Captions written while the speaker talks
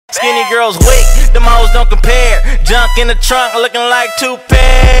Skinny girls weak, them hoes don't compare. Junk in the trunk looking like 2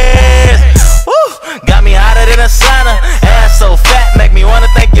 pairs. Woo, got me hotter than a sauna. Ass so fat, make me wanna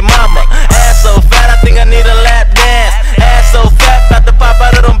thank your mama. Ass so fat, I think I need a lap dance. Ass so fat, about to pop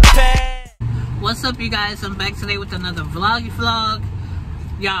out of them pants. What's up, you guys? I'm back today with another vlog.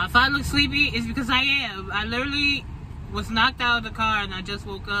 Y'all, if I look sleepy, it's because I am. I literally was knocked out of the car and I just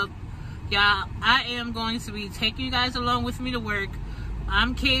woke up. Y'all, I am going to be taking you guys along with me to work.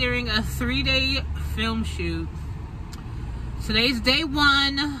 I'm catering a 3-day film shoot. Today's day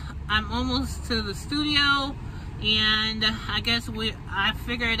 1. I'm almost to the studio, and I guess I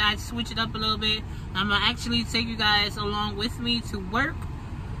figured I'd switch it up a little bit. I'm gonna actually take you guys along with me to work,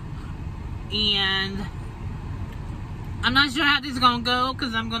 and I'm not sure how this is gonna go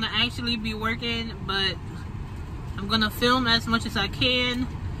because I'm gonna actually be working, but I'm gonna film as much as I can.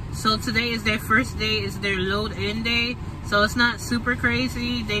 So today is their first day, it's their load-in day. So it's not super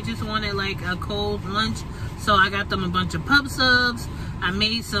crazy. They just wanted like a cold lunch. So I got them a bunch of pub subs. I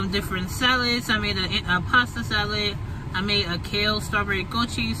made some different salads. I made a pasta salad. I made a kale strawberry goat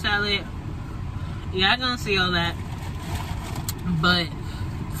cheese salad. Yeah, I'm gonna see all that. But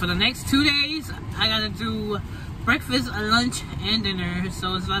for the next 2 days, I gotta do breakfast, lunch, and dinner.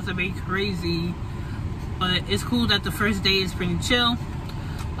 So it's about to be crazy. But it's cool that the first day is pretty chill.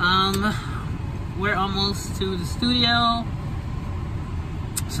 We're almost to the studio,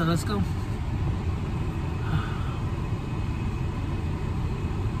 so let's go.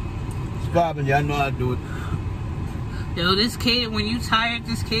 It's poppin', y'all know how to do it. Yo, this catering, when you tired,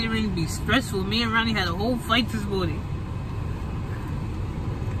 this catering be stressful. Me and Ronnie had a whole fight this morning.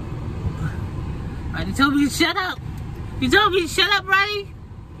 Ronnie told me to shut up. You told me to shut up, Ronnie?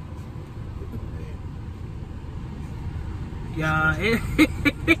 Yeah,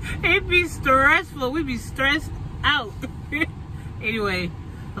 it be stressful. We be stressed out. Anyway,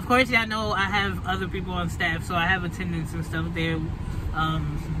 of course, y'all know I have other people on staff, so I have attendants and stuff there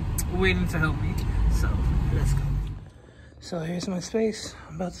waiting to help me. So let's go. So here's my space.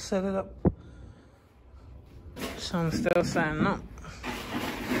 I'm about to set it up. So I'm still setting up.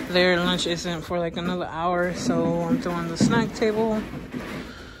 Their lunch isn't for like another hour, so I'm throwing the snack table.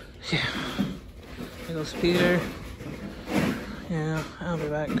 Yeah. Here goes Peter. Yeah, I'll be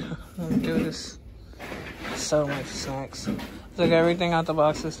back. Let me do this. So much snacks. Took everything out the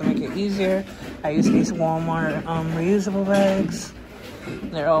boxes to make it easier. I use these Walmart reusable bags.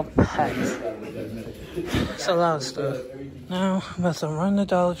 They're all packed. It's a lot of stuff. Now, I'm about to run to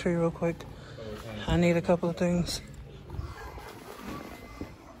Dollar Tree real quick. I need a couple of things.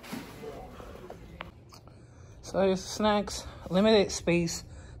 So here's the snacks. Limited space.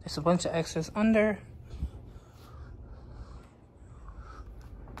 There's a bunch of extras under.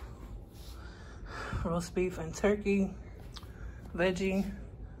 Roast beef and turkey, veggie,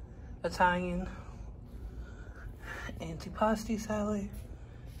 Italian, antipasti salad,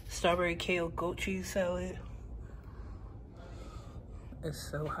 strawberry kale goat cheese salad. It's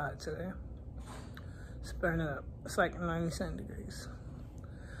so hot today. It's burning up. It's like 97 degrees.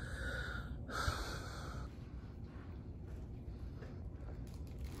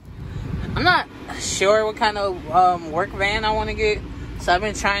 I'm not sure what kind of work van I want to get, so I've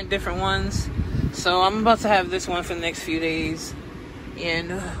been trying different ones. So I'm about to have this one for the next few days,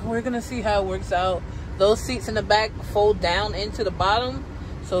 and we're gonna see how it works out. Those seats in the back fold down into the bottom,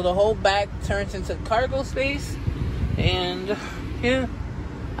 so the whole back turns into cargo space. And yeah,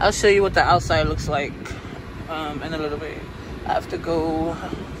 I'll show you what the outside looks like in a little bit. I have to go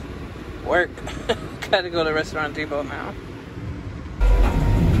work. Gotta go to Restaurant Depot now.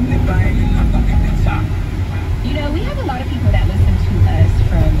 You know, we have a lot of people that listen to us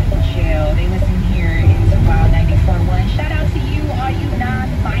from jail. They listen here into Wild 94.1. Shout out to you, all you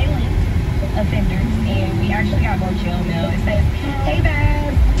non-violent offenders. And we actually got more jail mail. It says, hey,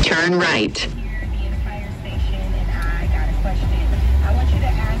 Babs. Turn right. Here at the Empire Station, and I got a question. I want you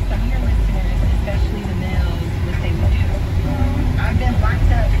to ask some of your listeners, especially the males, what they would do. I've been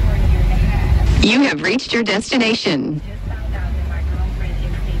locked up for a year and a half. You have reached your destination. Just found out that my girlfriend,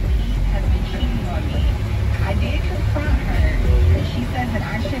 has been cheating on me. I did confront her, and she says that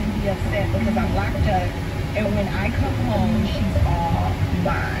I shouldn't be upset because I'm locked up, and when I come home, she's all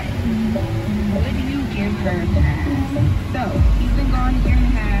mine. Would you give her that? So, he's been gone a year and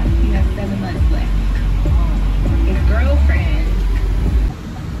a half, he has 7 months left. His girlfriend,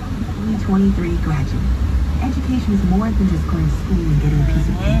 23 graduate. Education is more than just going to school and getting a piece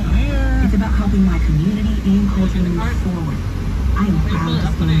of paper. It's about helping my community and culture move forward. I am proud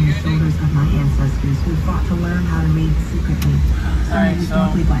to stand on the shoulders of my ancestors who fought to learn how to read secretly. Alright, so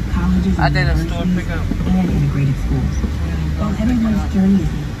black colleges I did a store pickup and integrated schools. While everyone's journey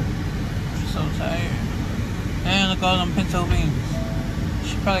is outside. And look at all them pinto beans.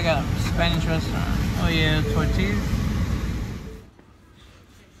 She probably got a Spanish restaurant. Oh yeah, tortillas.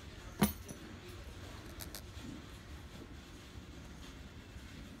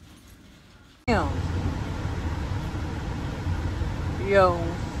 Yo.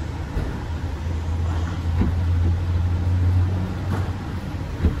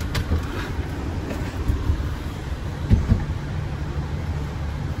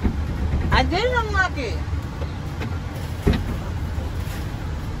 I did unlock it.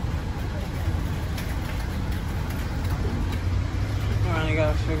 I really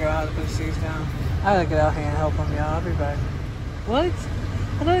gotta figure out how to put the seats down. I gotta get out here and help them, y'all. I'll be back. What?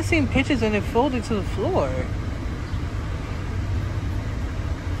 I thought I seen pictures and it folded to the floor.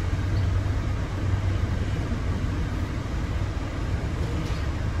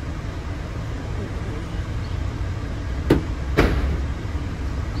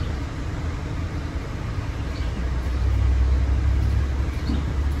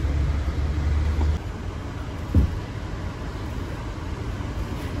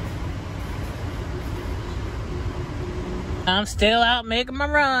 I'm still out making my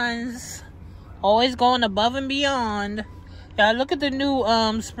runs. Always going above and beyond. Yeah, look at the new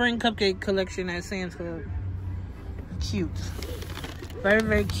spring cupcake collection at Sam's Club. Cute. Very,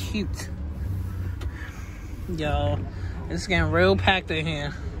 very cute. Yo, it's getting real packed in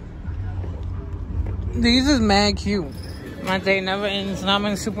here. These is mad cute. My day never ends. Now I'm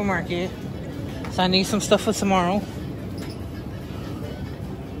in the supermarket. So I need some stuff for tomorrow.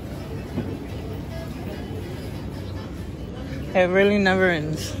 It really never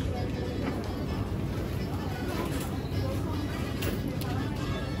ends.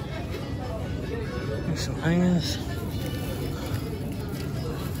 And some onions.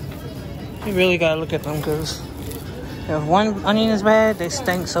 You really gotta look at them because if one onion is bad, they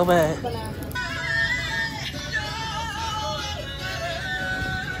stink so bad.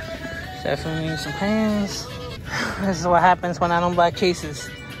 Definitely need some pans. This is what happens when I don't buy cases.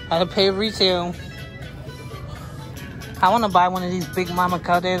 I have to pay retail. I want to buy one of these big mama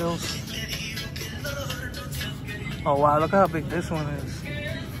calderos. Oh wow, look how big this one is.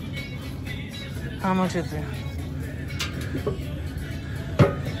 How much is it?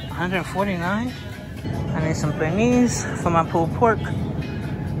 $149. I need some pennies for my pulled pork.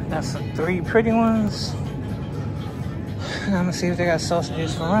 Got some 3 pretty ones. And I'm gonna see if they got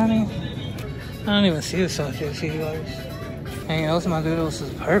sausages for Ronnie. I don't even see the sausages here, guys. And those my noodles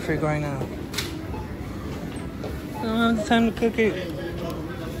is perfect right now. I don't have time to cook it.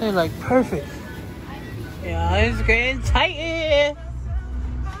 They're like perfect. Yeah, it's getting tight here.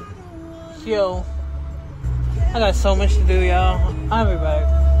 Yo, I got so much to do, y'all. I'll be back.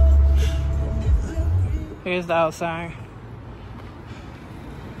 Here's the outside.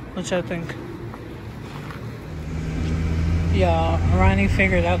 What y'all think? Y'all, Ronnie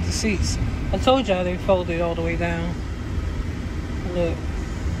figured out the seats. I told y'all they folded all the way down. Look.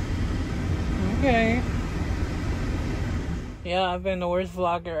 Okay. Yeah, I've been the worst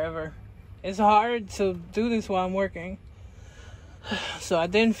vlogger ever. It's hard to do this while I'm working. So I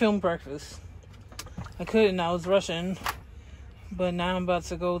didn't film breakfast. I couldn't, I was rushing. But now I'm about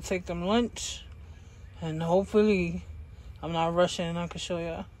to go take them lunch. And hopefully I'm not rushing and I can show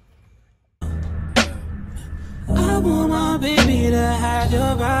y'all. I want my baby to have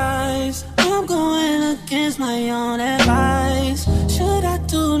your eyes. I'm going against my own advice. Should I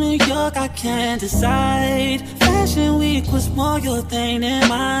do New York? I can't decide. Fashion week was more your thing than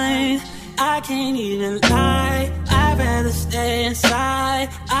mine. I can't even lie, I'd rather stay inside.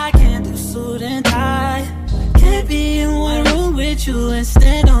 I can't do suit and tie. Can't be in one room with you and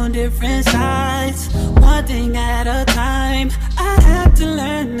stand on different sides. One thing at a time, I have to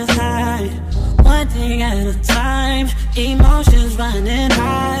learn to hide. One thing at a time, emotions running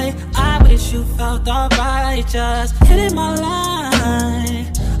high. I wish you felt alright, just hitting my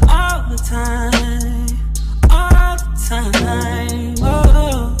line all the time, all the time.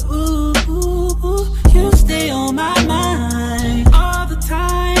 Oh, ooh, ooh, ooh. You stay on my mind all the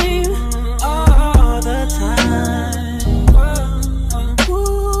time, all the time.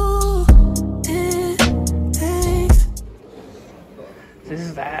 Ooh, it takes. This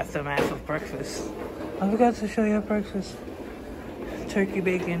is the aftermath of breakfast. I forgot to show you breakfast. Turkey,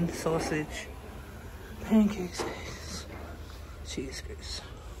 bacon, sausage, pancakes, eggs, cheese grits.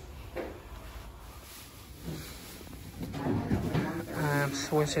 I'm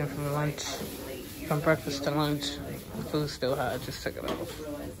switching from lunch, from breakfast to lunch. The food's still hot, I just took it off.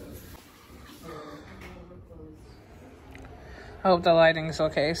 I hope the lighting's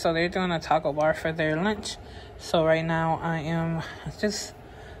okay. So they're doing a taco bar for their lunch. So right now I am just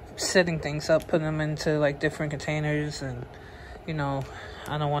setting things up, putting them into like different containers, and you know,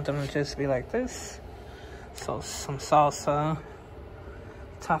 I don't want them to just be like this. So some salsa,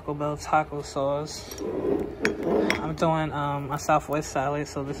 Taco Bell taco sauce. I'm doing a Southwest salad,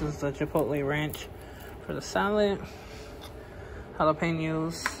 so this is the Chipotle Ranch for the salad.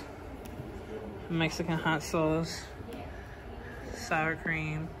 Jalapenos, Mexican hot sauce, sour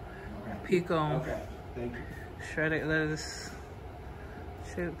cream, pico, shredded lettuce,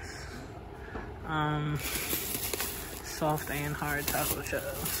 chips, soft and hard taco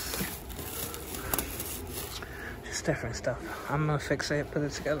shells. Just different stuff. I'm gonna fix it, put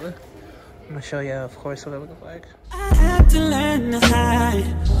it together. I'm gonna show you, of course, what it looks like. I had to learn to hide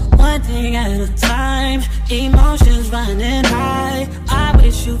one thing at a time. Emotions running high. I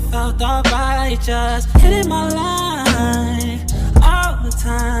wish you felt alright, just hitting my line all the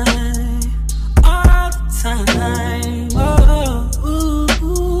time, all the time. Oh, ooh,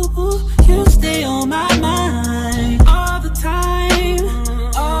 ooh, ooh. You stay on my mind all the time,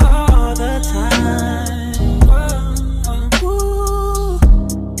 all the time.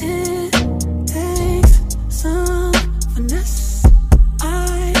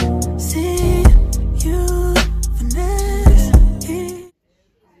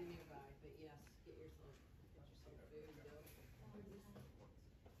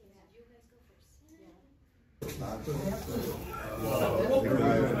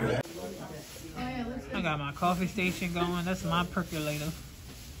 I got my coffee station going. That's my percolator.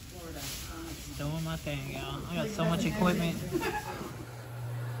 Doing my thing, y'all. I got so much equipment.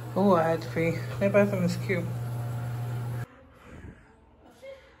 Oh, I had to pee. That bathroom is cute.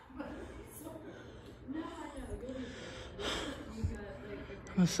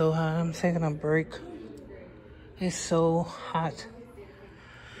 I'm so hot. I'm taking a break. It's so hot.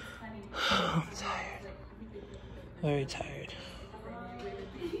 I'm tired. Very tired.